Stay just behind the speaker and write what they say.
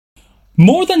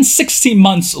More than 60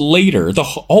 months later, the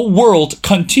whole world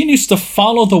continues to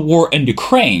follow the war in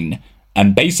Ukraine.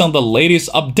 And based on the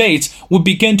latest updates, we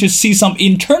begin to see some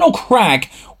internal crack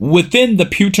within the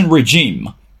Putin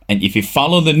regime. And if you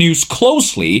follow the news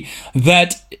closely,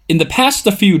 that in the past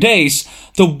few days,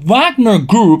 the Wagner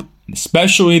group,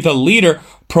 especially the leader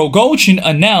Prigozhin,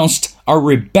 announced a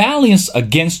rebellion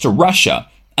against Russia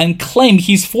and claimed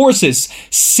his forces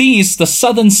seized the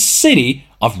southern city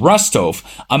of Rostov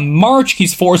and marched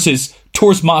his forces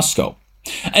towards Moscow.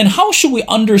 And how should we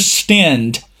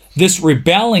understand this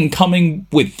rebellion coming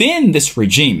within this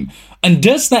regime? And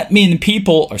does that mean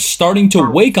people are starting to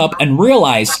wake up and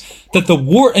realize that the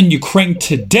war in Ukraine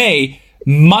today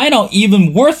might not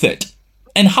even worth it?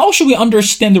 And how should we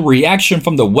understand the reaction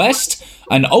from the West?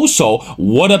 And also,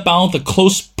 what about the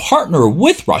close partner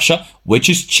with Russia, which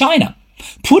is China?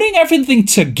 Putting everything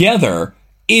together,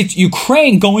 is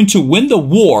Ukraine going to win the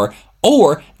war,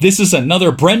 or this is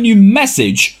another brand new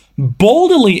message,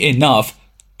 boldly enough,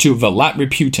 to Vladimir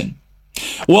Putin?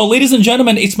 Well, ladies and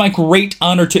gentlemen, it's my great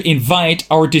honor to invite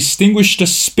our distinguished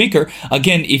speaker.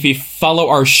 Again, if you follow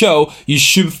our show, you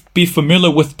should be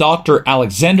familiar with Dr.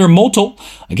 Alexander Motyl.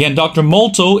 Again, Dr.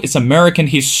 Motyl is an American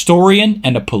historian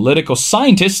and a political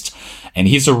scientist, and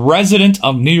he's a resident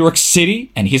of New York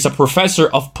City, and he's a professor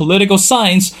of political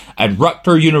science at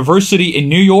Rutgers University in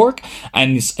New York,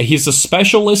 and he's a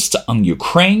specialist on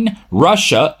Ukraine,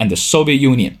 Russia, and the Soviet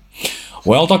Union.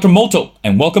 Well, Dr. Motyl,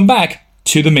 and welcome back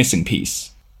to The Missing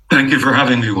Piece. Thank you for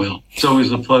having me, Will. It's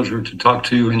always a pleasure to talk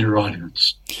to you and your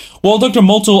audience. Well, Dr.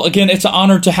 Motyl, again, it's an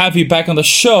honor to have you back on the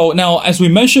show. Now, as we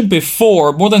mentioned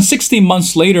before, more than 60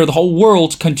 months later, the whole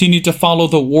world continued to follow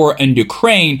the war in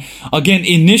Ukraine. Again,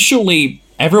 initially,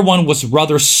 everyone was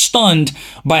rather stunned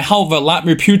by how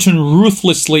Vladimir Putin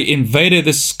ruthlessly invaded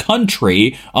this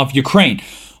country of Ukraine.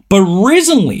 But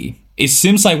recently, it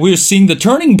seems like we're seeing the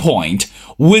turning point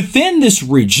within this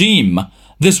regime.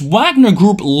 This Wagner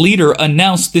group leader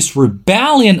announced this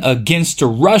rebellion against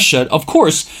Russia. Of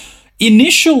course,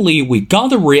 initially we got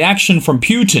the reaction from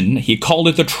Putin. He called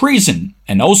it a treason.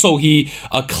 And also he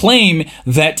claimed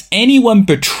that anyone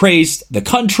betrays the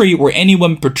country or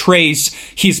anyone betrays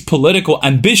his political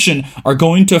ambition are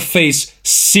going to face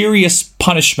serious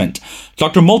punishment.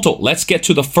 Dr. Motyl, let's get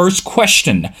to the first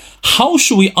question. How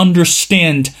should we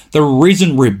understand the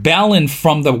recent rebellion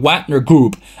from the Wagner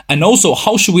group? And also,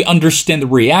 how should we understand the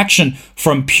reaction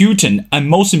from Putin? And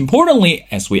most importantly,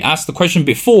 as we asked the question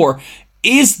before,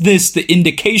 is this the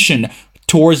indication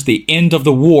towards the end of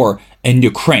the war in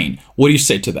Ukraine? What do you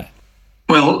say to that?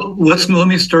 Well, let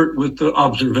me start with the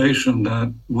observation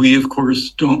that we, of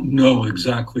course, don't know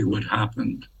exactly what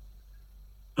happened.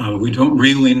 We don't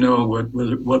really know what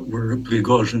were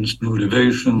Prigozhin's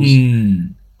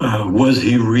motivations. Was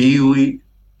he really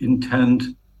intent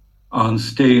on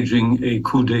staging a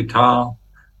coup d'etat?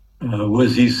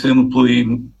 Was he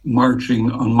simply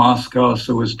marching on Moscow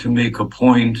so as to make a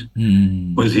point?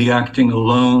 Was he acting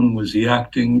alone? Was he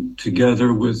acting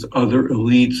together with other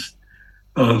elites?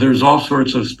 There's all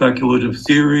sorts of speculative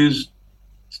theories.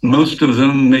 Most of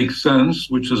them make sense,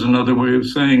 which is another way of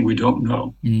saying we don't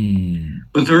know.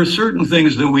 But there are certain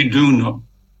things that we do know,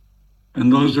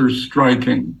 and those are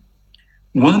striking.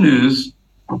 One is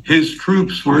his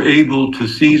troops were able to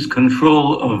seize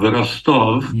control of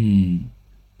Rostov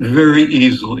very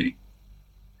easily.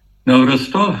 Now,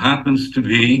 Rostov happens to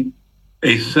be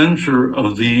a center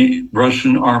of the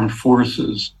Russian armed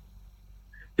forces.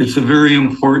 It's a very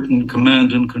important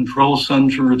command and control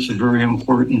center. It's a very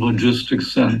important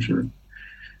logistics center.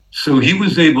 So he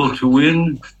was able to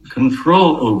win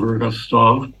control over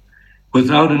Rostov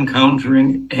without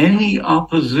encountering any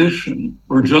opposition,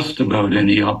 or just about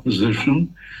any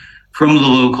opposition, from the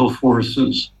local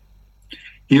forces.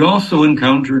 He also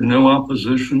encountered no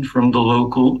opposition from the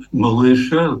local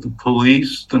militia, the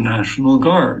police, the National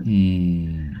Guard.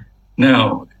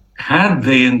 Now, had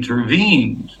they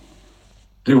intervened,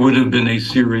 there would have been a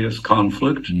serious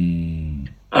conflict. And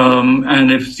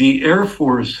if the Air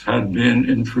Force had been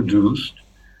introduced,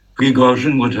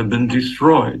 Prigozhin would have been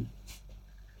destroyed.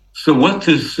 So what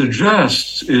this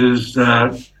suggests is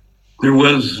that there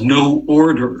was no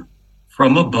order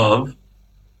from above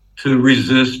to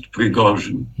resist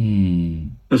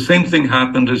Prigozhin. The same thing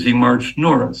happened as he marched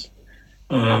north.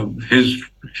 His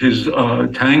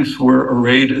tanks were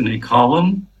arrayed in a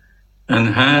column, and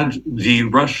had the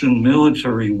Russian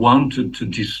military wanted to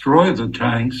destroy the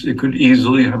tanks, it could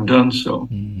easily have done so.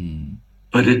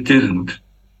 But it didn't.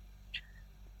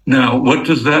 Now, what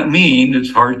does that mean?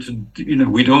 It's hard to,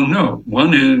 we don't know.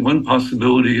 One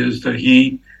possibility is that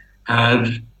he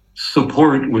had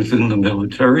support within the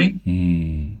military,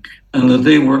 Mm. and that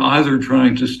they were either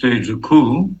trying to stage a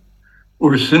coup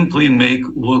or simply make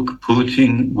look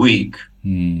Putin weak.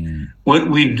 Mm. What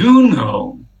we do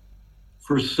know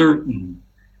for certain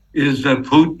is that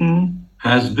Putin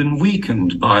has been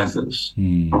weakened by this,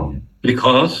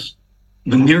 because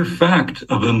the mere fact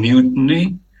of a mutiny,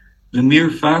 the mere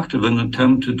fact of an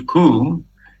attempted coup,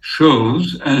 shows,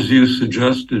 as you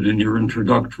suggested in your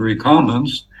introductory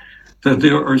comments, that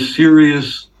there are serious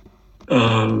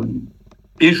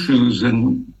issues and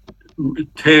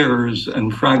tears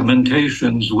and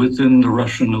fragmentations within the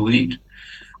Russian elite.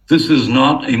 This is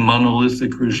not a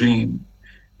monolithic regime.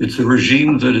 It's a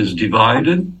regime that is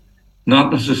divided,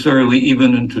 not necessarily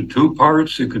even into two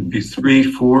parts. It could be 3,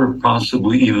 4,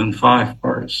 possibly even 5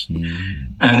 parts.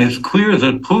 And it's clear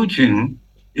that Putin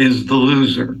is the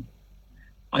loser.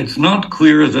 It's not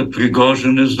clear that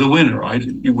Prigozhin is the winner.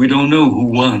 We don't know who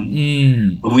won,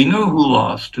 but we know who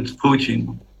lost. It's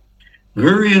Putin.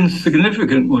 Very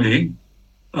insignificantly,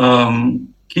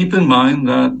 keep in mind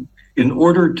that in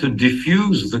order to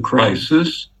defuse the crisis,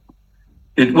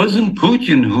 it wasn't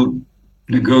Putin who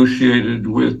negotiated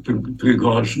with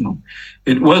Prigozhin.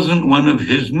 It wasn't one of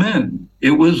his men.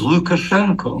 It was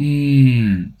Lukashenko,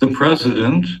 the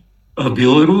president of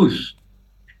Belarus.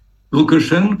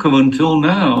 Lukashenko, until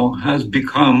now, has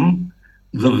become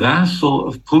the vassal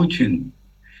of Putin.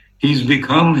 He's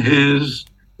become his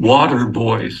water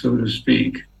boy, so to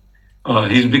speak.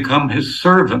 He's become his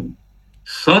servant.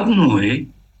 Suddenly,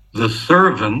 the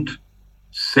servant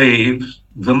saves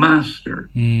the master.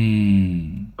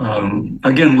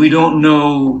 Again, we don't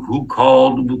know who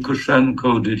called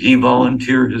Lukashenko. Did he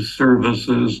volunteer his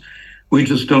services? We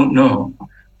just don't know.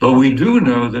 But we do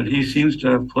know that he seems to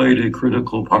have played a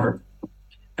critical part.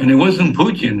 And it wasn't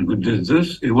Putin who did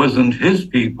this. It wasn't his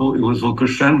people. It was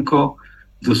Lukashenko,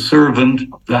 the servant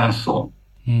vassal.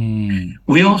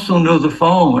 We also know the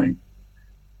following,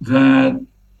 that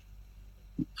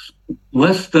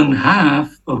less than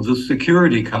half of the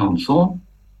Security Council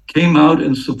came out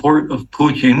in support of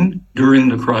Putin during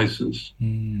the crisis.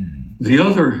 The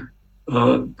other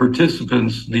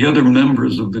participants, the other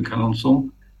members of the council,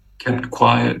 kept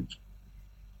quiet,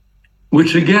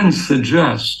 which again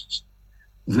suggests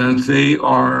that they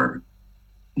are,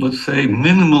 let's say,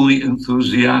 minimally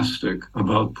enthusiastic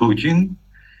about Putin.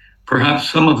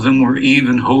 Perhaps some of them were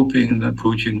even hoping that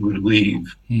Putin would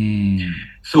leave.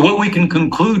 So what we can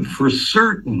conclude for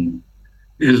certain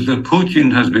is that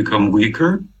Putin has become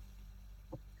weaker,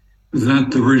 that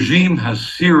the regime has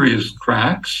serious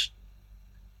cracks,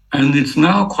 and it's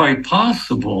now quite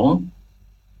possible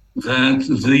that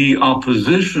the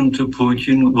opposition to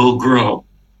Putin will grow,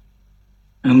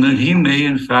 and that he may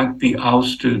in fact be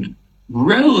ousted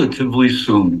relatively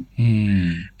soon.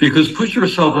 Because put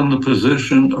yourself in the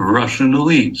position of Russian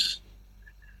elites.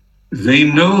 They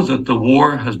know that the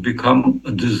war has become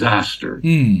a disaster.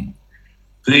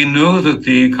 They know that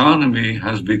the economy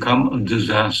has become a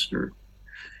disaster.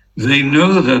 They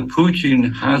know that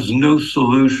Putin has no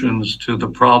solutions to the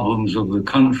problems of the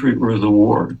country or the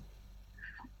war.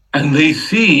 And they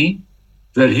see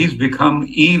that he's become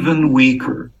even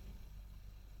weaker.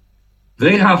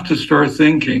 They have to start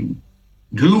thinking,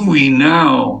 do we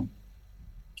now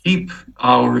retain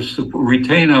our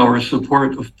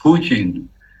support of Putin,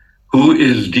 who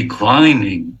is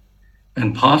declining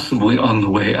and possibly on the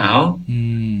way out?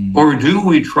 Or do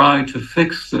we try to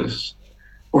fix this?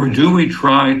 Or do we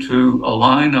try to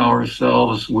align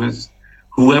ourselves with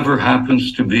whoever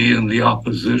happens to be in the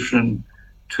opposition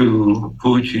to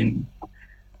Putin?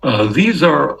 These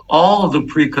are all the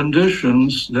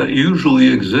preconditions that usually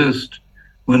exist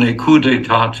when a coup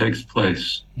d'etat takes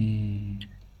place.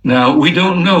 Now, we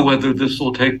don't know whether this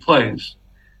will take place,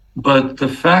 but the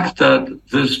fact that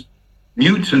this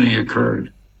mutiny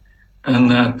occurred and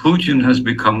that Putin has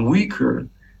become weaker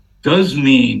does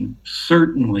mean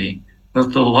certainly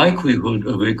that the likelihood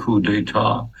of a coup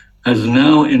d'etat has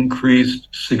now increased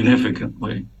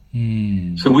significantly.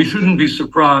 So we shouldn't be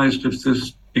surprised if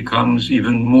this becomes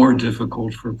even more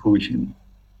difficult for Putin.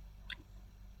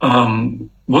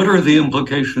 What are the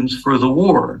implications for the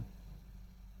war?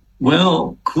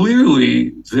 Well,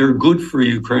 clearly they're good for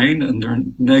Ukraine and they're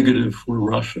negative for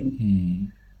Russia.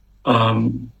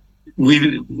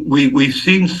 We've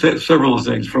seen several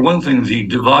things. For one thing, the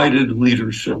divided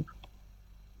leadership.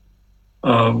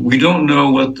 We don't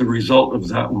know what the result of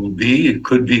that will be. It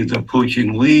could be that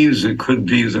Putin leaves. It could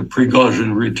be that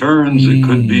Prigozhin returns. It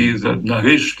could be that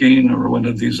Narishkin or one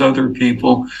of these other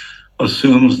people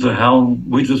assumes the helm.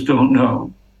 We just don't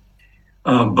know.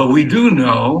 But we do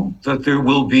know that there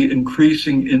will be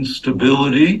increasing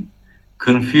instability,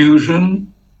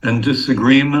 confusion, and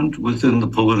disagreement within the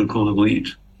political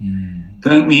elite.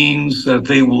 That means that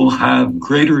they will have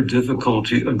greater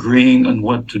difficulty agreeing on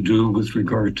what to do with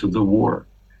regard to the war.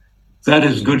 That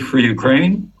is good for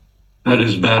Ukraine. That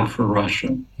is bad for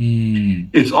Russia.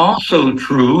 It's also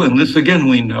true, and this again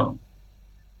we know,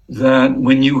 that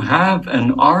when you have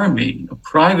an army, a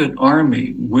private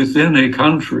army within a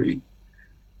country,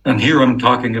 and here I'm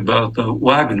talking about the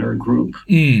Wagner group,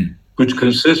 which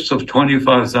consists of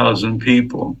 25,000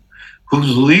 people,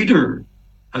 whose leader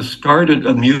has started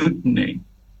a mutiny.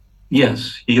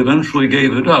 Yes, he eventually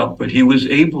gave it up, but he was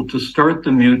able to start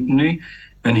the mutiny,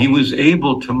 and he was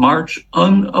able to march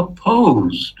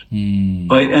unopposed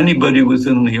by anybody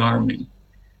within the army.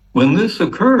 When this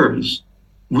occurs,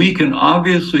 we can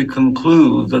obviously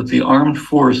conclude that the armed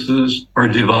forces are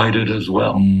divided as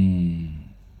well.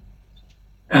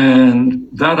 And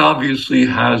that obviously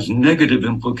has negative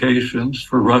implications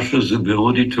for Russia's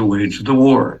ability to wage the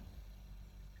war.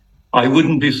 I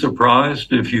wouldn't be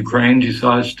surprised if Ukraine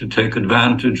decides to take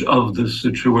advantage of this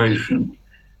situation.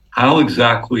 How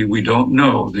exactly, we don't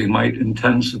know. They might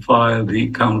intensify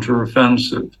the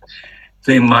counteroffensive.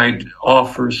 They might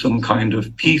offer some kind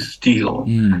of peace deal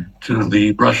to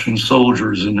the Russian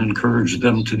soldiers and encourage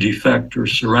them to defect or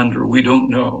surrender. We don't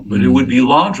know, but it would be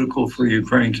logical for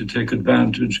Ukraine to take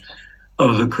advantage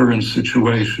of the current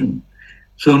situation.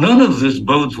 So none of this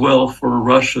bodes well for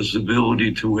Russia's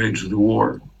ability to wage the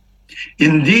war.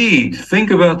 Indeed, think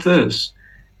about this.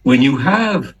 When you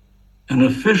have an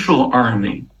official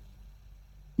army,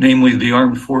 namely the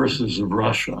armed forces of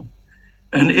Russia,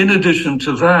 and in addition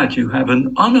to that, you have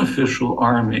an unofficial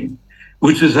army,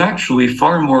 which is actually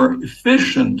far more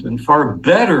efficient and far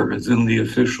better than the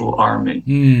official army.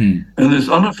 And this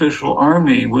unofficial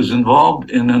army was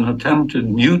involved in an attempted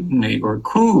mutiny or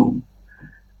coup.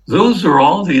 Those are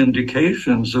all the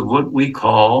indications of what we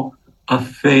call a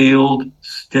failed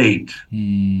state.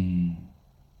 And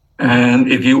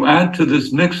if you add to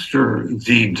this mixture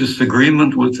the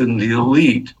disagreement within the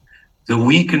elite, the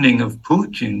weakening of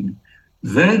Putin,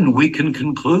 then we can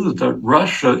conclude that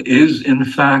Russia is, in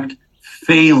fact,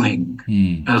 failing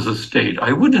as a state.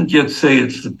 I wouldn't yet say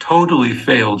it's a totally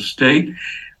failed state,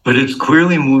 but it's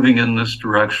clearly moving in this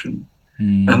direction.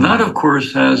 And that, of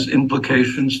course, has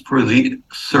implications for the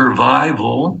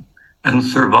survival and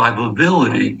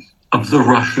survivability of the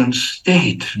Russian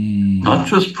state, not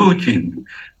just Putin,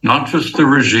 not just the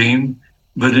regime,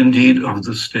 but indeed of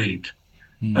the state.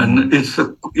 And it's,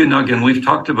 again, we've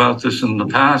talked about this in the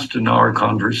past in our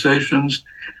conversations,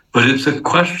 but it's a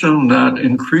question that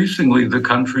increasingly the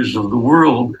countries of the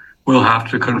world will have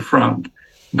to confront,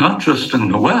 not just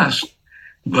in the West,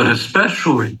 but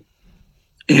especially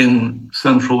in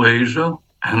Central Asia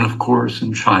and, of course,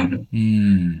 in China.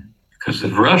 Because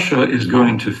if Russia is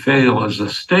going to fail as a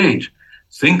state,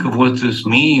 think of what this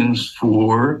means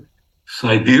for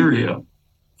Siberia,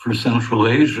 for Central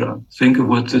Asia. Think of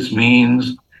what this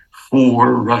means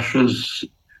for Russia's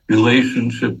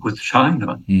relationship with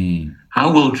China.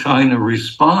 How will China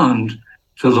respond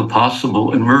to the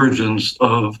possible emergence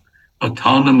of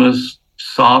autonomous,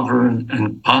 sovereign,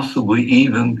 and possibly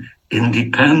even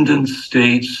independent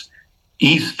states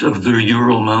east of the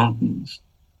Ural Mountains?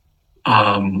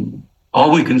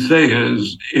 All we can say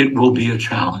is it will be a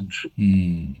challenge.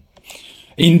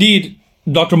 Indeed,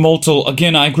 Dr. Motyl,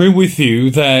 again, I agree with you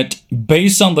that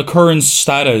based on the current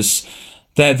status,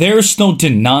 that there's no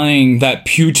denying that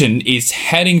Putin is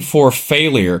heading for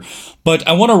failure. But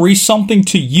I want to read something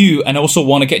to you and also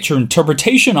want to get your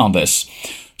interpretation on this.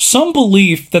 Some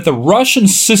believe that the Russian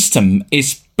system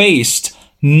is based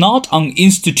not on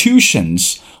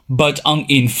institutions, but on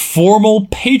informal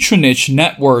patronage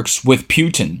networks with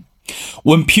Putin.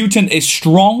 When Putin is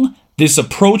strong, this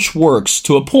approach works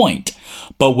to a point.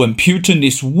 But when Putin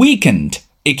is weakened,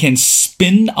 it can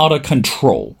spin out of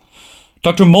control.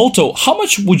 Dr. Motyl, how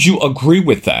much would you agree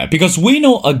with that? Because we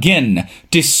know, again,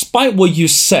 despite what you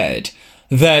said,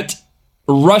 that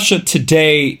Russia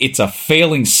today, it's a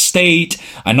failing state,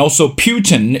 and also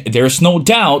Putin, there's no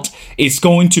doubt, is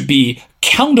going to be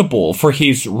accountable for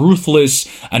his ruthless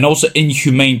and also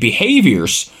inhumane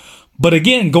behaviors. But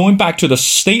again, going back to the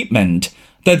statement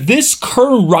that this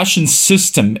current Russian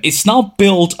system is not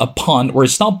built upon, or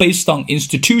it's not based on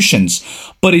institutions,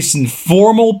 but it's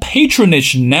informal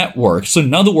patronage network. So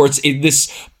in other words, it's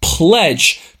this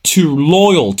pledge to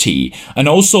loyalty, and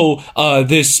also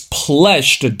this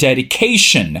pledge to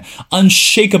dedication,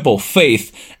 unshakable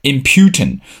faith in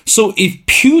Putin. So if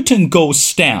Putin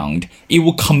goes down, it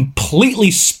will completely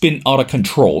spin out of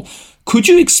control. Could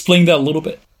you explain that a little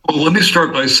bit? Well, let me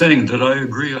start by saying that I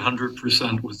agree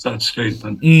 100% with that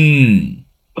statement.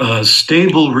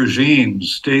 Stable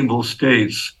regimes, stable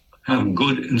states have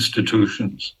good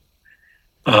institutions.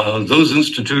 Those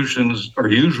institutions are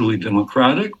usually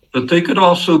democratic, but they could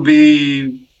also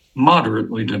be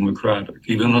moderately democratic,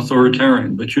 even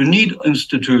authoritarian. But you need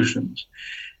institutions.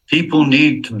 People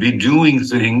need to be doing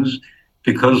things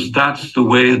because that's the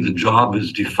way the job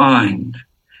is defined,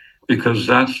 because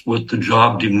that's what the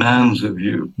job demands of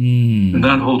you. And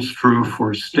that holds true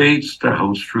for states, that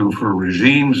holds true for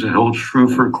regimes, it holds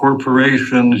true for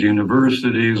corporations,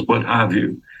 universities, what have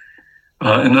you.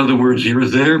 In other words, you're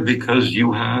there because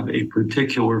you have a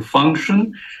particular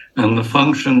function, and the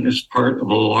function is part of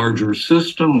a larger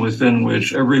system within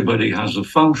which everybody has a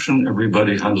function,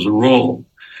 everybody has a role.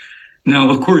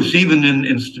 Now, of course, even in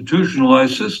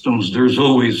institutionalized systems, there's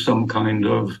always some kind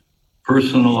of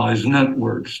personalized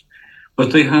networks,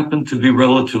 but they happen to be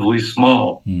relatively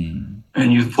small, and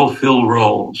you fulfill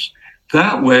roles.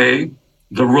 That way,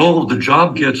 the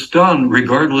job gets done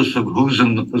regardless of who's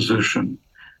in the position,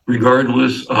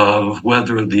 regardless of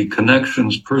whether the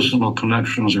personal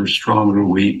connections are strong or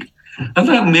weak. And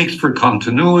that makes for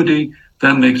continuity,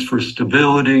 that makes for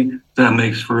stability, that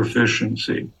makes for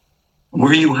efficiency.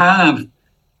 Where you have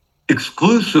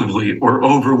exclusively or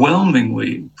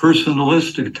overwhelmingly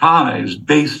personalistic ties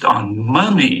based on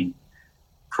money,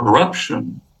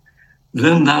 corruption,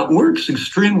 then that works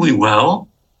extremely well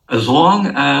as long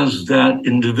as that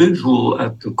individual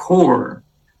at the core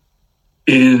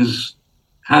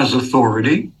has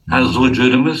authority, has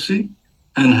legitimacy,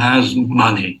 and has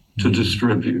money to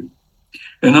distribute.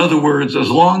 In other words, as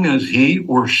long as he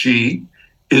or she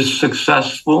is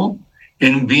successful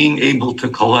in being able to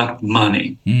collect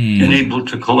money, and able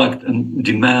to collect and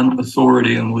demand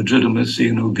authority and legitimacy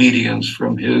and obedience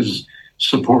from his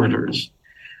supporters.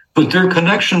 But their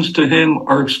connections to him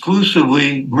are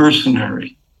exclusively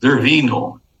mercenary. They're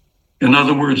venal. In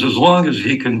other words, as long as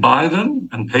he can buy them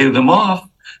and pay them off,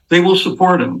 they will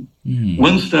support him.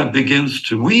 Once that begins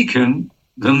to weaken,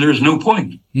 then there's no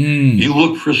point. You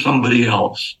look for somebody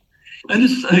else. And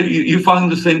you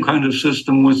find the same kind of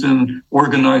system within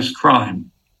organized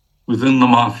crime, within the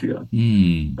mafia.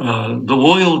 The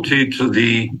loyalty to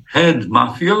the head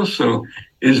mafioso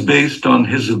is based on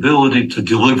his ability to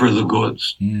deliver the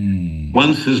goods.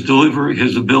 Once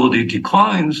his ability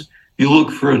declines, you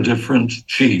look for a different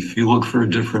chief, you look for a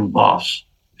different boss.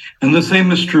 And the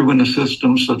same is true in a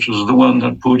system such as the one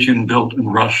that Putin built in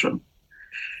Russia.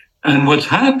 And what's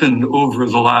happened over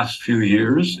the last few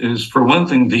years is, for one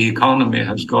thing, the economy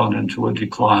has gone into a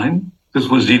decline. This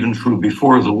was even true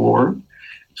before the war.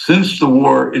 Since the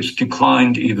war, it's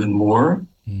declined even more.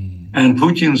 And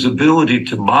Putin's ability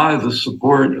to buy the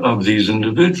support of these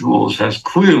individuals has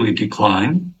clearly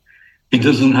declined. He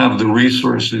doesn't have the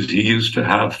resources he used to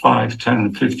have 5,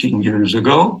 10, 15 years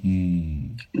ago.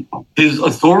 His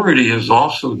authority has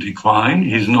also declined.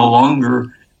 He's no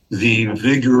longer the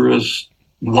vigorous,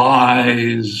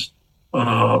 wise,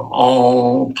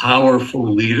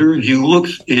 all-powerful leader. He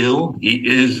looks ill. He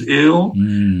is ill.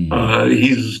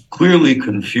 He's clearly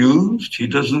confused. He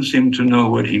doesn't seem to know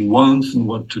what he wants and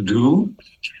what to do.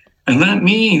 And that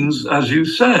means, as you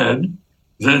said,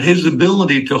 that his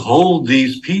ability to hold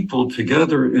these people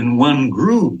together in one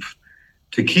group,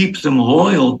 to keep them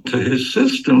loyal to his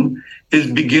system,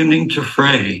 is beginning to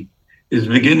fray, is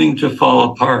beginning to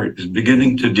fall apart, is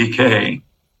beginning to decay.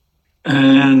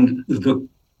 And the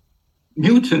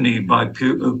mutiny by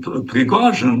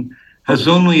Prigozhin has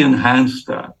only enhanced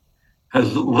that,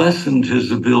 has lessened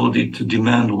his ability to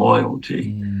demand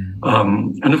loyalty.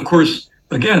 And of course,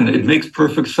 again, it makes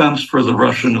perfect sense for the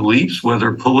Russian elites,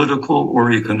 whether political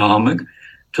or economic,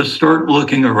 to start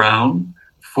looking around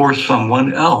for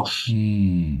someone else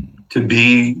to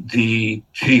be the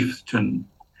chieftain,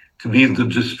 to be the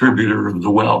distributor of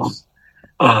the wealth.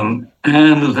 And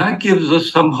that gives us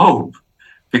some hope,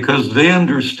 because they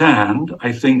understand,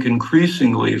 I think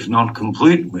increasingly, if not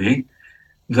completely,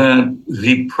 that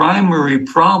the primary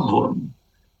problem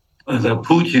that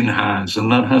Putin has,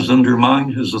 and that has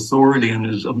undermined his authority and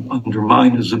has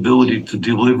undermined his ability to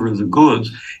deliver the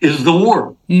goods, is the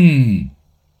war.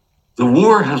 The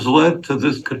war has led to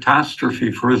this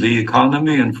catastrophe for the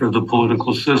economy and for the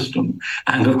political system,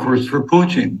 and of course for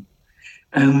Putin.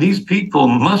 And these people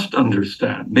must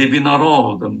understand, maybe not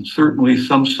all of them, certainly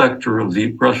some sector of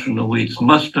the Russian elites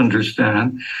must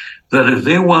understand that if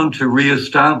they want to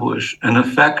reestablish an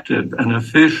effective and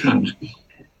efficient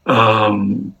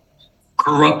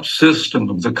corrupt system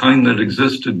of the kind that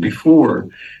existed before,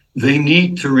 they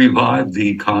need to revive the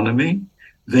economy,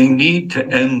 they need to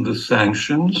end the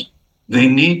sanctions, they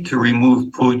need to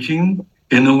remove Putin.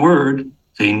 In a word,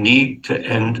 they need to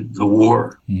end the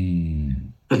war.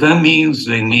 But that means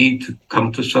they need to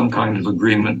come to some kind of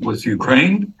agreement with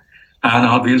Ukraine and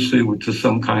obviously to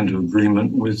some kind of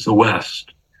agreement with the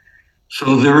West.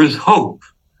 So there is hope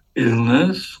in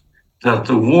this that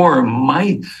the war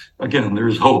might, again,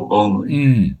 there's hope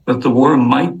only, that the war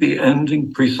might be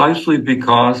ending precisely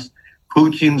because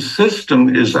Putin's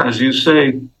system is, as you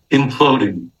say,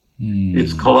 imploding.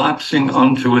 It's collapsing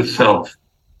onto itself.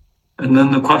 And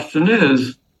then the question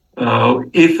is,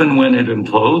 if and when it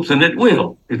implodes, and it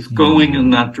will, it's going in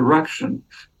that direction,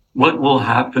 what will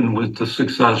happen with the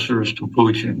successors to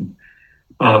Putin?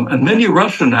 And many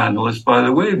Russian analysts, by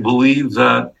the way, believe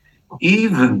that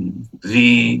even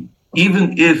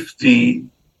if the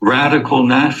radical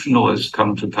nationalists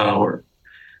come to power,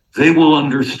 they will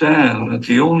understand that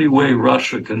the only way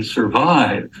Russia can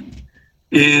survive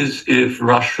is if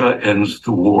Russia ends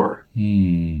the war.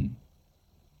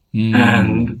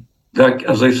 And that,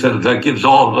 as I said, that gives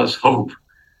all of us hope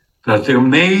that there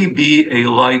may be a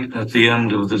light at the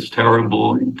end of this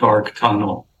terrible, dark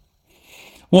tunnel.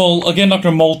 Well, again,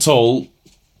 Dr. Motyl,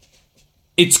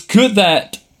 it's good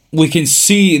that we can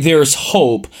see there's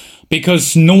hope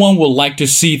because no one would like to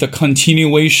see the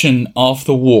continuation of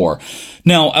the war.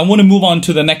 Now, I want to move on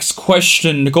to the next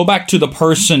question. Go back to the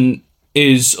person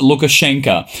is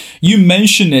Lukashenko. You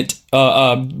mentioned it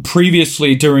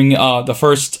previously during the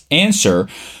first answer.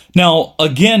 Now,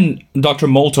 again, Dr.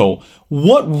 Motyl,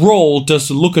 what role does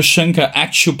Lukashenko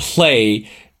actually play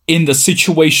in the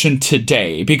situation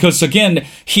today? Because again,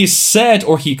 he said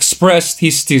or he expressed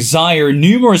his desire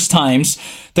numerous times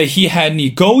that he had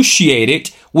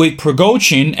negotiated with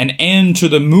Prigozhin an end to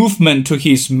the movement to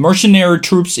his mercenary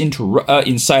troops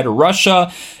inside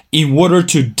Russia in order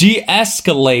to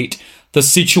de-escalate the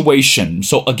situation.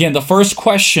 So again, the first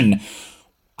question,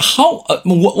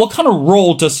 what kind of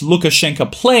role does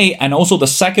Lukashenko play? And also the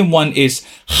second one is,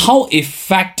 how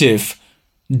effective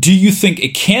do you think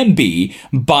it can be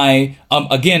by,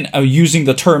 using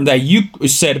the term that you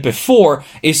said before,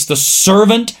 is the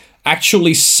servant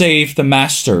actually save the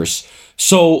masters?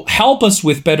 So help us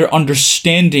with better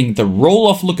understanding the role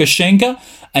of Lukashenko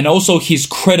and also his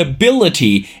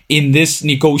credibility in this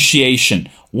negotiation.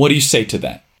 What do you say to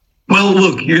that? Well,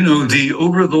 look,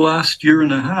 over the last year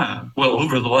and a half,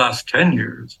 over the last 10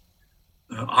 years,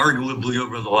 arguably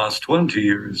over the last 20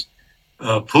 years,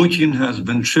 Putin has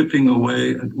been chipping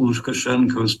away at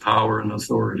Lukashenko's power and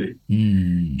authority.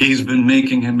 He's been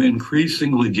making him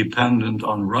increasingly dependent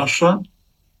on Russia.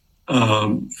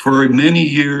 For many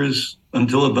years,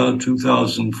 until about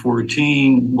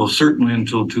 2014, certainly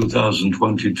until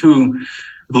 2022,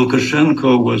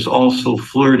 Lukashenko was also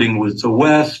flirting with the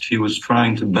West. He was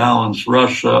trying to balance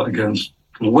Russia against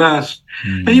the West,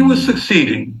 and he was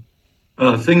succeeding.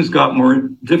 Things got more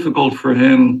difficult for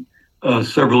him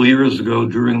several years ago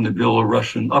during the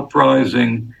Belarusian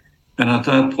uprising. And at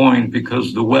that point,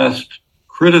 because the West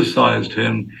criticized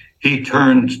him, he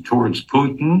turned towards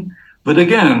Putin. But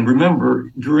again,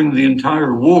 remember, during the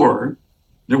entire war,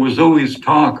 there was always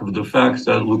talk of the fact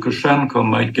that Lukashenko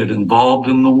might get involved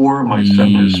in the war, might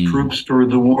send his troops toward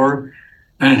the war,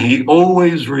 and he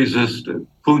always resisted.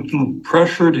 Putin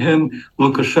pressured him.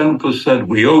 Lukashenko said,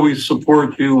 we always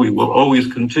support you, we will always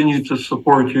continue to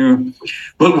support you,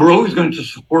 but we're always going to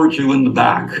support you in the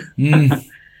back.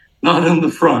 Not in the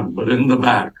front, but in the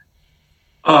back.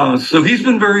 So he's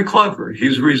been very clever.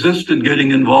 He's resisted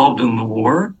getting involved in the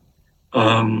war.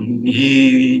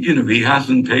 He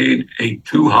hasn't paid a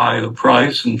too high a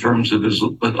price in terms of his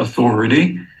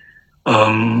authority.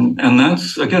 And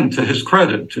that's, again, to his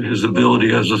credit, to his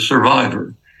ability as a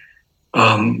survivor.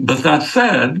 But that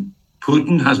said,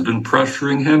 Putin has been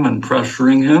pressuring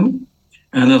him.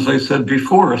 And as I said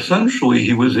before, essentially,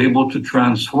 he was able to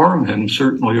transform him,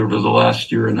 certainly over the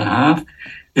last year and a half,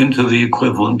 into the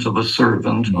equivalent of a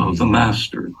servant of the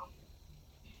master.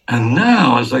 And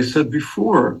now, as I said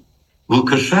before,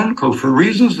 Lukashenko, for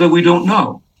reasons that we don't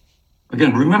know.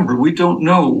 Again, remember, we don't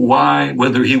know why,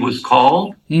 whether he was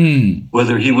called,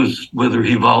 whether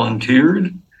he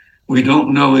volunteered. We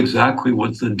don't know exactly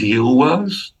what the deal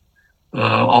was.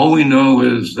 All we know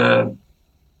is that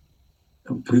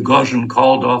Prigozhin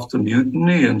called off the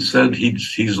mutiny and said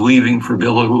he's leaving for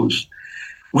Belarus.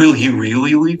 Will he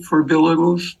really leave for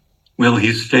Belarus? Will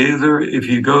he stay there if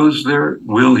he goes there?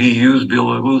 Will he use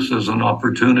Belarus as an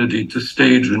opportunity to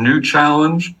stage a new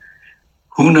challenge?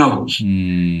 Who knows?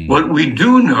 What we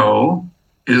do know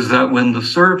is that when the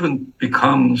servant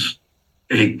becomes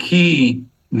a key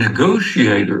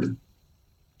negotiator,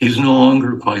 he's no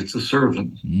longer quite the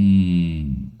servant.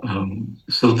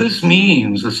 So this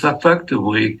means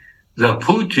effectively that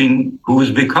Putin, who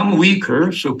has become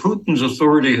weaker, so Putin's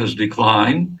authority has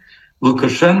declined,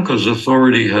 Lukashenko's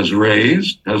authority has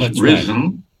risen.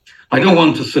 Right. I don't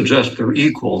want to suggest they're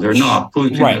equal. They're not.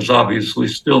 Putin is obviously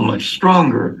still much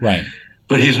stronger. Right.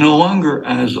 But he's no longer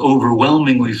as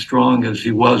overwhelmingly strong as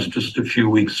he was just a few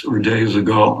weeks or days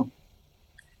ago.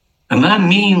 And that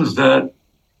means that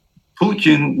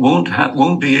Putin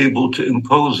won't be able to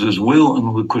impose his will on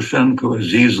Lukashenko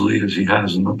as easily as he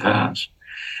has in the past.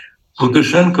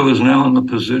 Lukashenko is now in the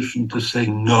position to say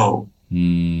no.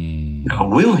 Now,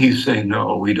 will he say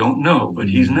no? We don't know, but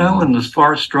he's now in this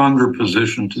far stronger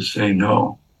position to say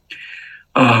no.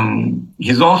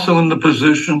 He's also in the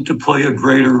position to play a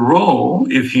greater role,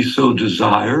 if he so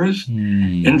desires,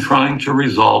 in trying to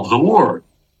resolve the war.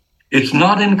 It's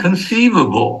not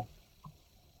inconceivable.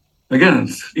 Again,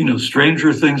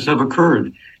 stranger things have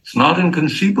occurred. It's not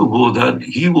inconceivable that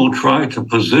he will try to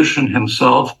position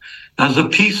himself as a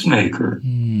peacemaker,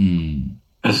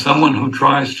 as someone who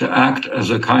tries to act as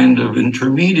a kind of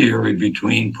intermediary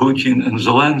between Putin and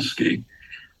Zelensky.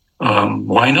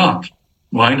 Why not?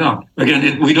 Why not?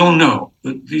 Again, we don't know.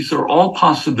 These are all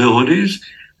possibilities,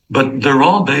 but they're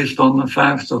all based on the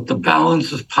fact that the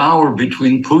balance of power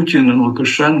between Putin and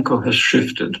Lukashenko has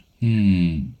shifted.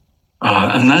 And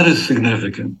that is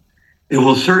significant. It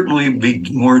will certainly be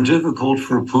more difficult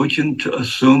for Putin to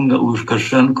assume that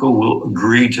Lukashenko will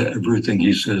agree to everything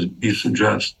he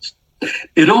suggests.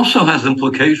 It also has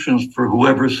implications for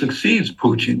whoever succeeds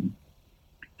Putin.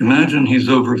 Imagine he's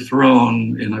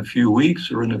overthrown in a few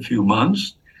weeks or in a few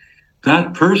months.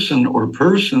 That person or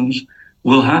persons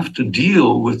will have to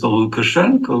deal with a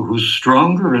Lukashenko who's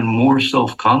stronger and more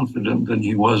self-confident than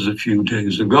he was a few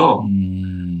days ago.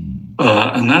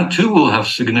 And that too will have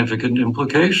significant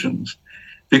implications,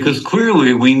 because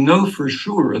clearly we know for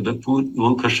sure that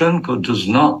Lukashenko does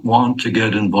not want to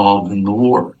get involved in the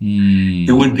war.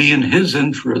 It would be in his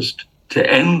interest to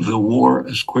end the war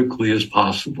as quickly as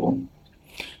possible.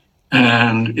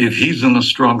 And if he's in a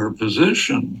stronger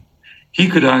position, he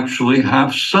could actually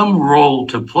have some role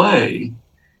to play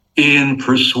in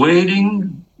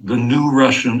persuading the new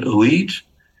Russian elite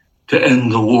to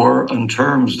end the war on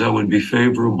terms that would be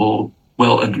favorable,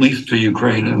 well, at least to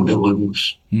Ukraine and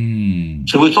Belarus.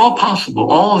 So it's all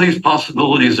possible. All of these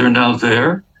possibilities are now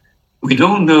there. We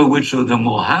don't know which of them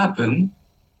will happen,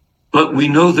 but we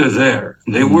know they're there.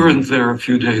 They weren't there a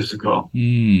few days ago.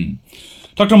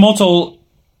 Dr. Motyl,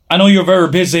 I know you're very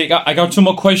busy. I got two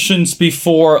more questions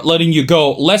before letting you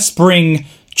go. Let's bring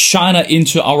China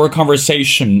into our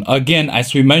conversation. Again,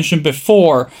 as we mentioned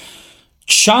before,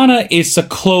 China is a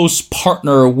close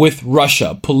partner with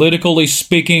Russia, politically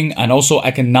speaking and also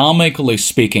economically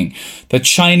speaking. The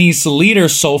Chinese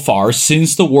leaders so far,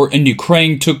 since the war in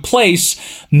Ukraine took place,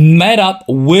 met up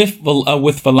with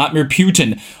Vladimir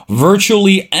Putin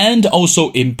virtually and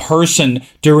also in person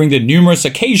during the numerous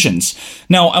occasions.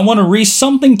 Now, I want to read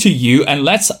something to you, and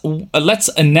let's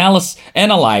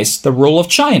analyze the role of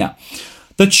China.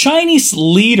 The Chinese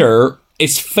leader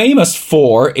is famous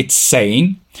for its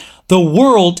saying, "The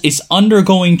world is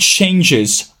undergoing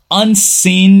changes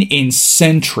unseen in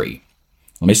century."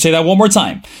 Let me say that one more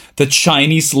time. The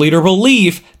Chinese leader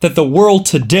believed that the world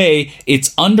today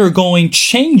is undergoing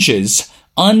changes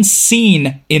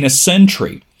unseen in a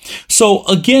century. So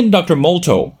again, Dr.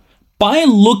 Motyl, by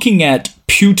looking at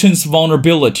Putin's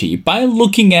vulnerability, by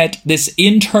looking at this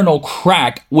internal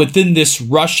crack within this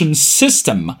Russian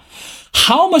system,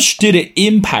 how much did it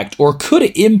impact or could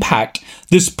it impact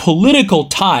this political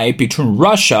tie between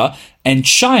Russia and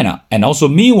China? And also,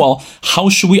 meanwhile, how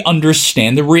should we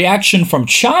understand the reaction from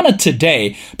China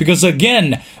today? Because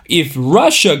again, if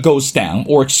Russia goes down,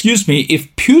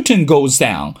 if Putin goes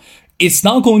down, it's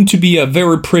not going to be a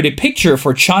very pretty picture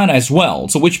for China as well.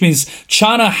 So which means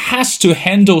China has to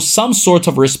handle some sort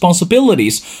of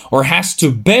responsibilities or has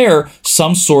to bear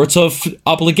some sorts of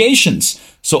obligations.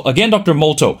 So again, Dr.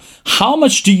 Motyl, how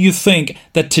much do you think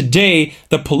that today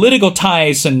the political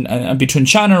ties and between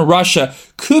China and Russia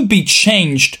could be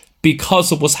changed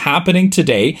because of what's happening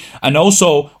today? And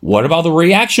also, what about the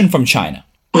reaction from China?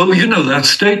 Well, that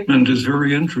statement is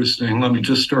very interesting. Let me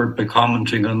just start by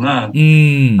commenting on that.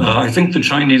 I think the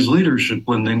Chinese leadership,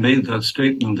 when they made that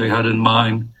statement, they had in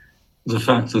mind the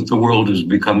fact that the world is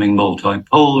becoming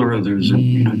multipolar.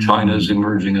 China is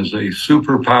emerging as a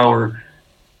superpower.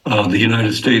 The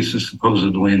United States is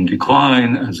supposedly in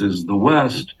decline, as is the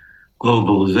West.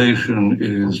 Globalization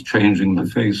is changing the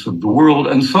face of the world,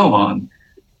 and so on.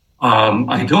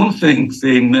 I don't think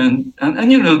they meant,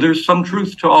 and there's some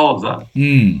truth to all of that.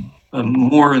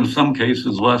 More in some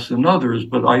cases, less in others,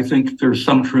 but I think there's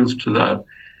some truth to that.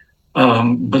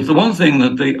 But the one thing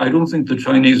that I don't think the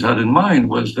Chinese had in mind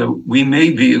was that we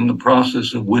may be in the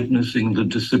process of witnessing the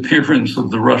disappearance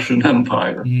of the Russian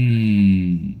Empire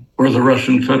or the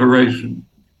Russian Federation.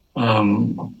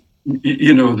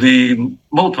 The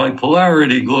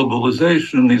multipolarity,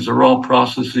 globalization, these are all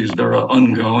processes that are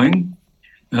ongoing,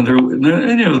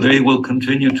 and they will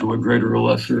continue to a greater or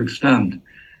lesser extent.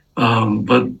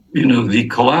 But the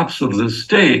collapse of the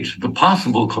state, the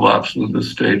possible collapse of the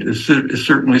state, is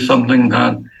certainly something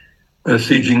that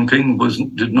Xi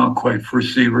Jinping did not quite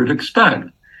foresee or expect.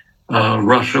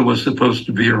 Russia was supposed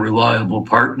to be a reliable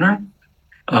partner.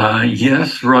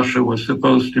 Yes, Russia was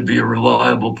supposed to be a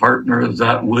reliable partner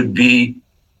that would be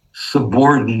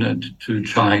subordinate to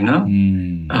China,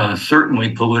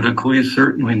 certainly politically,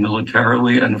 certainly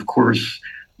militarily, and of course,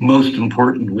 most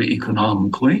importantly,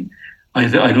 economically. I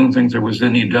don't think there was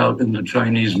any doubt in the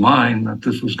Chinese mind that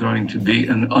this was going to be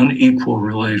an unequal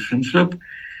relationship.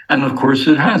 And of course,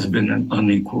 it has been an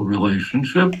unequal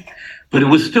relationship, but it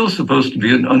was still supposed to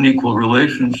be an unequal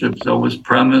relationship that was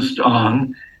premised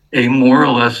on a more or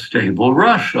less stable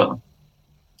Russia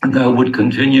that would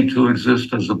continue to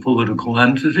exist as a political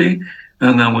entity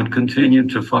and that would continue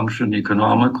to function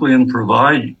economically and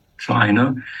provide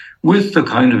China with the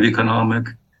kind of economic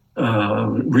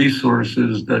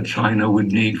resources that China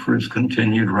would need for its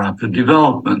continued rapid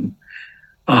development.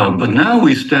 But now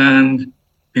we stand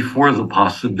before the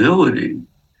possibility,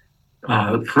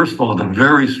 first of all, the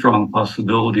very strong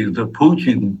possibility that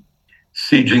Putin,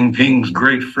 Xi Jinping's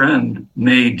great friend,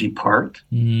 may depart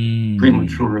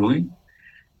prematurely.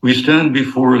 We stand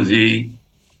before the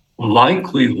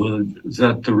likelihood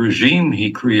that the regime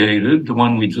he created, the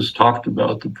one we just talked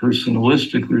about, the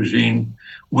personalistic regime,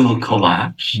 will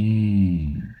collapse.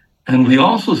 And we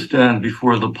also stand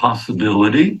before the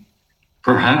possibility,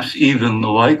 perhaps even the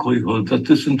likelihood, that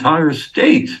this entire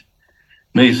state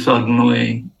may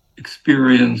suddenly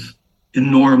experience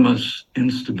enormous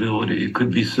instability. It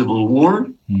could be civil war.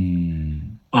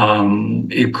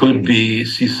 It could be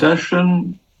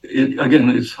secession. Again,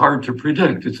 it's hard to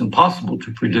predict. It's impossible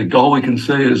to predict. All we can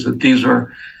say is that these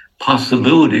are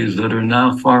possibilities that are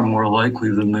now far more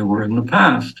likely than they were in the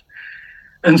past.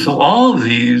 And so all of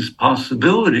these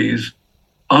possibilities,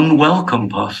 unwelcome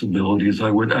possibilities, I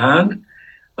would add,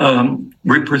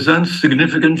 represent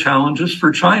significant challenges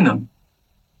for China.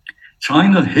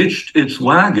 China hitched its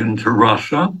wagon to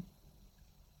Russia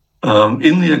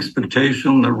in the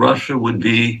expectation that Russia would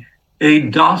be a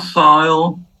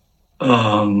docile,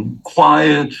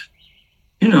 quiet,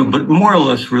 but more or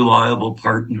less reliable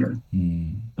partner,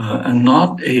 and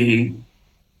not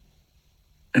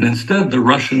and instead the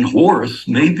Russian horse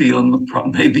may be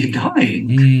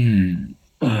dying.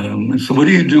 So what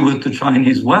do you do with the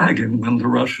Chinese wagon when the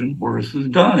Russian horse is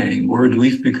dying, or at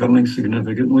least becoming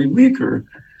significantly weaker?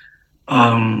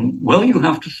 Well, you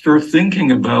have to start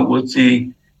thinking about what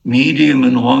the medium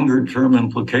and longer term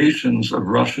implications of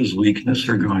Russia's weakness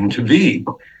are going to be.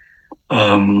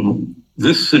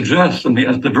 This suggests,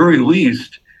 at the very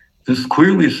least, this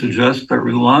clearly suggests that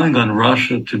relying on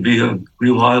Russia to be a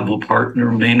reliable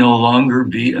partner may no longer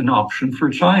be an option for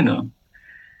China.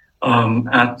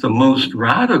 At the most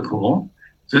radical,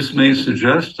 this may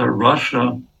suggest that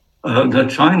that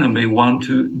China may want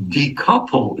to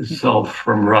decouple itself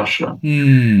from Russia.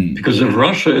 Because if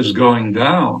Russia is going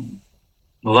down,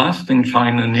 the last thing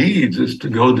China needs is to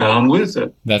go down with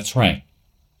it. That's right.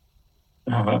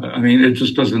 It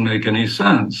just doesn't make any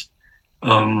sense.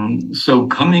 So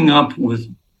coming up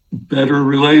with better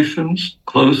relations,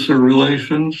 closer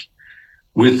relations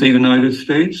with the United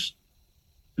States.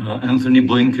 Anthony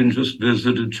Blinken just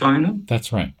visited China.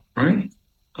 That's right. Right?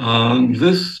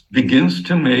 This begins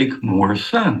to make more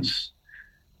sense.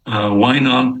 Why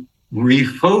not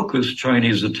refocus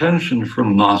Chinese attention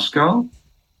from Moscow,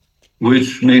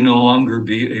 which may no longer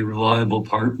be a reliable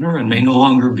partner and may no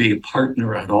longer be a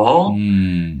partner at all,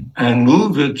 and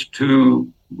move it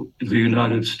to the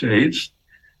United States,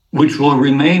 which will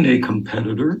remain a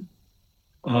competitor,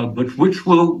 but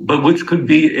which could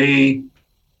be a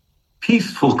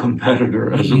peaceful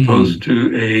competitor as opposed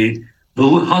to a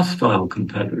hostile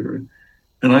competitor.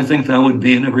 And I think that would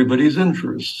be in everybody's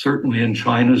interest, certainly in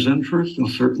China's interest and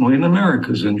certainly in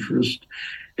America's interest,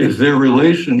 if their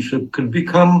relationship could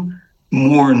become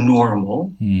more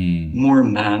normal, more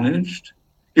managed.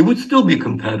 It would still be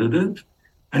competitive,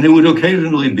 and it would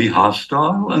occasionally be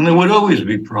hostile, and there would always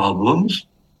be problems.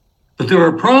 But there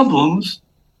are problems,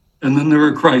 and then there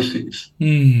are crises.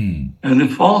 And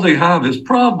if all they have is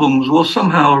problems, well,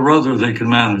 somehow or other they can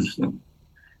manage them.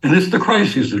 And it's the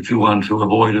crises that you want to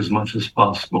avoid as much as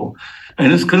possible.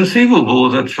 And it's conceivable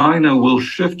that China will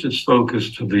shift its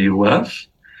focus to the U.S.,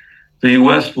 the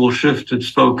U.S. will shift its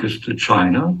focus to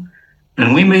China,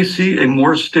 and we may see a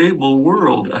more stable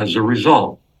world as a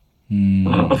result.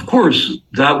 Of course,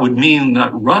 that would mean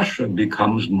that Russia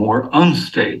becomes more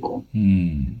unstable.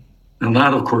 And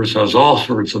that, of course, has all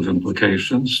sorts of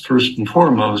implications, first and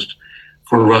foremost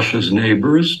for Russia's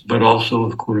neighbors, but also,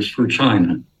 of course, for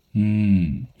China.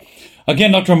 Again,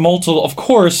 Dr. Motyl, of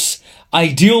course,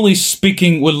 ideally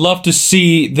speaking, would love to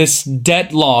see this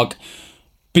deadlock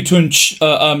between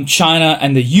China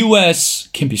and the U.S.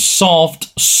 can be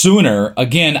solved sooner.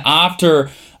 Again, after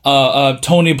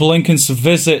Tony Blinken's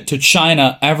visit to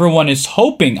China, everyone is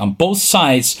hoping on both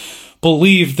sides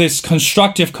believe this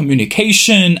constructive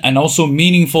communication and also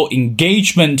meaningful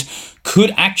engagement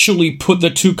could actually put the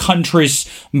two countries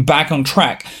back on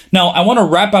track. Now, I want to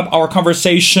wrap up our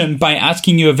conversation by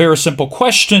asking you a very simple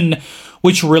question,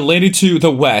 which related to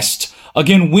the West.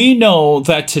 Again, we know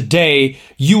that today,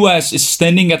 U.S. is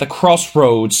standing at the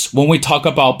crossroads when we talk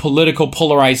about political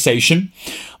polarization,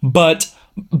 but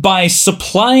by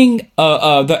supplying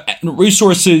the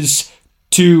resources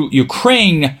to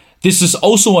Ukraine, this is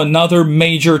also another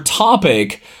major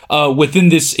topic within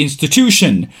this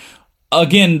institution.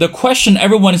 Again, the question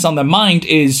everyone is on their mind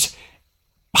is,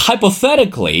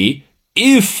 hypothetically,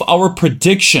 if our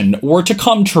prediction were to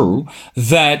come true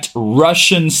that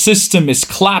Russian system is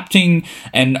collapsing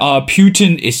and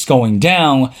Putin is going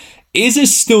down, is it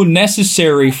still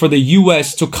necessary for the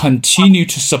U.S. to continue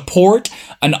to support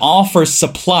and offer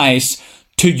supplies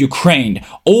to Ukraine?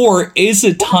 Or is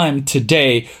it time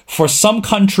today for some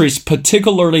countries,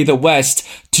 particularly the West,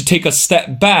 to take a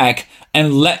step back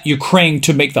and let Ukraine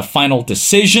to make the final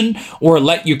decision, or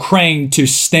let Ukraine to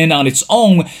stand on its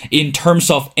own in terms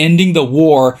of ending the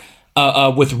war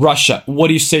with Russia? What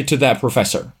do you say to that,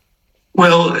 Professor?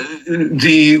 Well,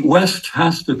 the West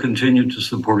has to continue to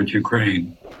support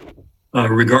Ukraine,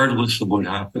 regardless of what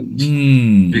happens.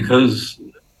 Because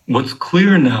what's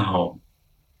clear now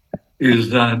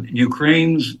is that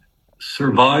Ukraine's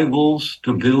survival,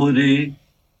 stability,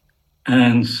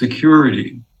 and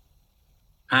security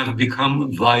have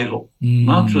become vital,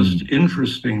 not just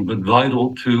interesting, but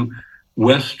vital to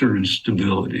Western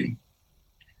stability.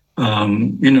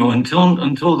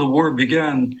 Until the war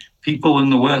began, people in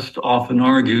the West often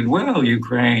argued, well,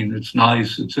 Ukraine, it's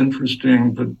nice, it's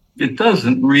interesting, but it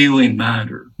doesn't really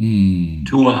matter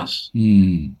to us.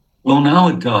 Well, now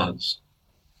it does.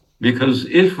 Because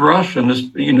if Russia,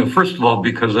 first of all,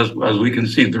 because as we can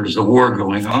see, there's a war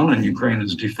going on and Ukraine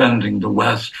is defending the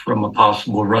West from a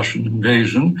possible Russian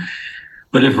invasion.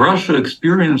 But if Russia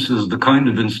experiences the kind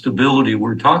of instability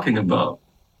we're talking about,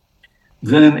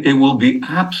 then it will be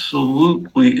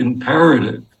absolutely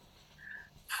imperative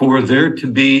for there to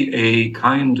be a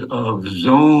kind of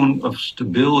zone of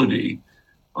stability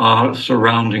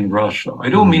surrounding Russia. I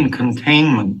don't mean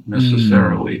containment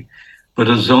necessarily, but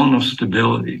a zone of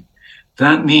stability.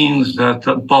 That means that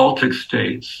the Baltic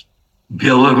states,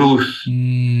 Belarus,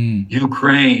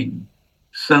 Ukraine,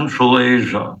 Central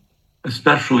Asia,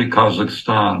 especially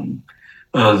Kazakhstan,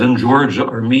 then Georgia,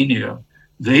 Armenia,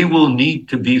 they will need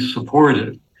to be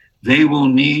supported. They will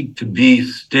need to be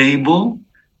stable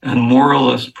and more or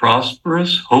less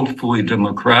prosperous, hopefully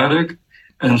democratic,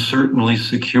 and certainly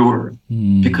secure,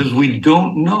 because we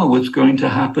don't know what's going to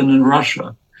happen in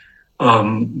Russia.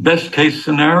 Best case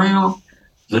scenario,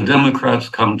 the Democrats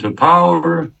come to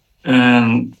power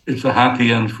and it's a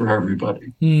happy end for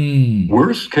everybody.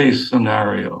 Worst case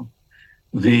scenario,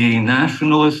 the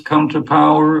nationalists come to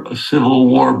power, a civil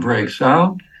war breaks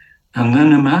out, and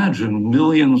then imagine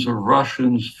millions of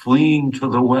Russians fleeing to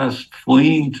the West,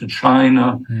 fleeing to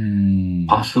China,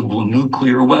 possible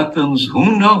nuclear weapons.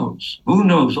 Who knows? Who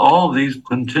knows? All these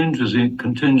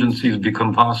contingencies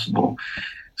become possible.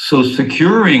 So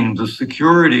securing the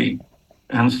security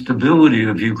and stability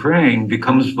of Ukraine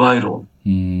becomes vital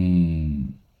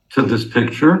to this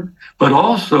picture, but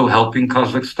also helping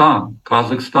Kazakhstan.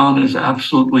 Kazakhstan is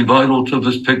absolutely vital to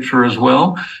this picture as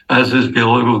well, as is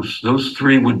Belarus. Those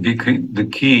three would be the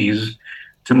keys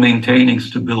to maintaining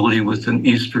stability within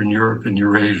Eastern Europe and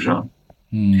Eurasia.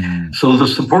 So the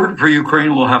support for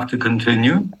Ukraine will have to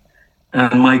continue.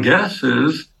 And my guess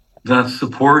is that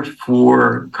support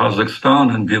for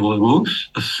Kazakhstan and Belarus,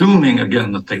 assuming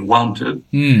again that they want it,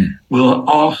 will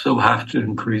also have to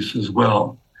increase as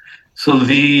well. So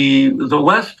the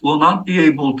West will not be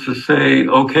able to say,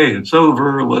 okay, it's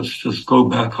over, let's just go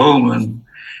back home and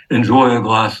enjoy a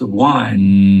glass of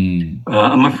wine.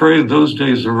 I'm afraid those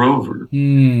days are over.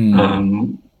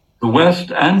 The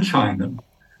West and China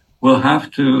will have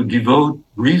to devote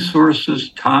resources,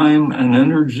 time, and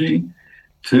energy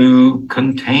to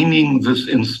containing this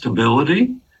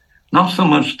instability, not so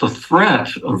much the threat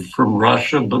from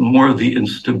Russia, but more the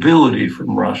instability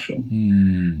from Russia.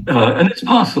 And it's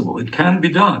possible, it can be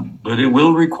done, but it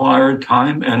will require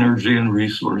time, energy, and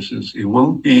resources. It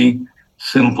won't be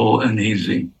simple and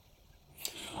easy.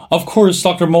 Of course,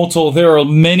 Dr. Motyl, there are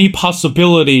many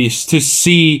possibilities to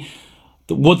see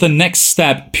what the next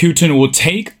step Putin will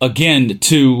take, again,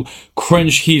 to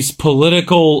crunch his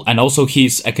political and also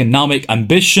his economic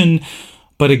ambition.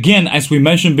 But again, as we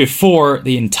mentioned before,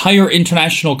 the entire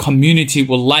international community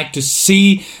would like to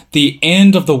see the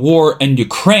end of the war in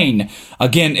Ukraine.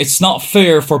 Again, it's not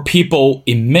fair for people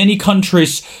in many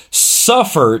countries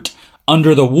suffered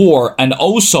under the war, and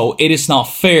also it is not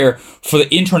fair for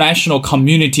the international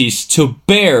communities to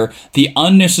bear the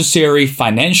unnecessary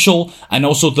financial and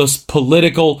also this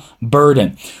political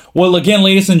burden. Well, again,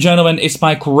 ladies and gentlemen, it's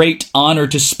my great honor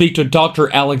to speak to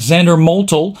Dr. Alexander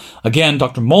Motyl. Again,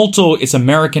 Dr. Motyl is an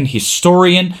American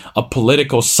historian, a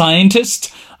political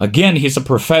scientist. Again, he's a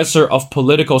professor of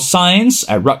political science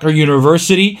at Wagner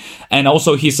University, and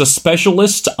also he's a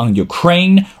specialist on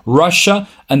Ukraine, Russia,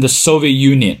 and the Soviet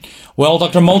Union. Well,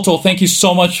 Dr. Motyl, thank you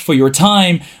so much for your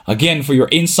time, again, for your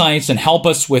insights, and help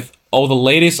us with all the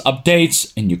latest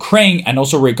updates in Ukraine and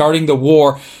also regarding the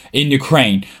war in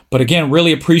Ukraine. But again,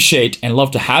 really appreciate and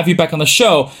love to have you back on the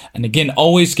show. And again,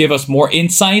 always give us more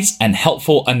insights and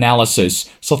helpful analysis.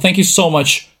 So thank you so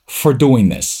much for doing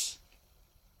this.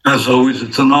 As always,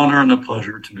 it's an honor and a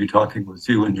pleasure to be talking with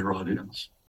you and your audience.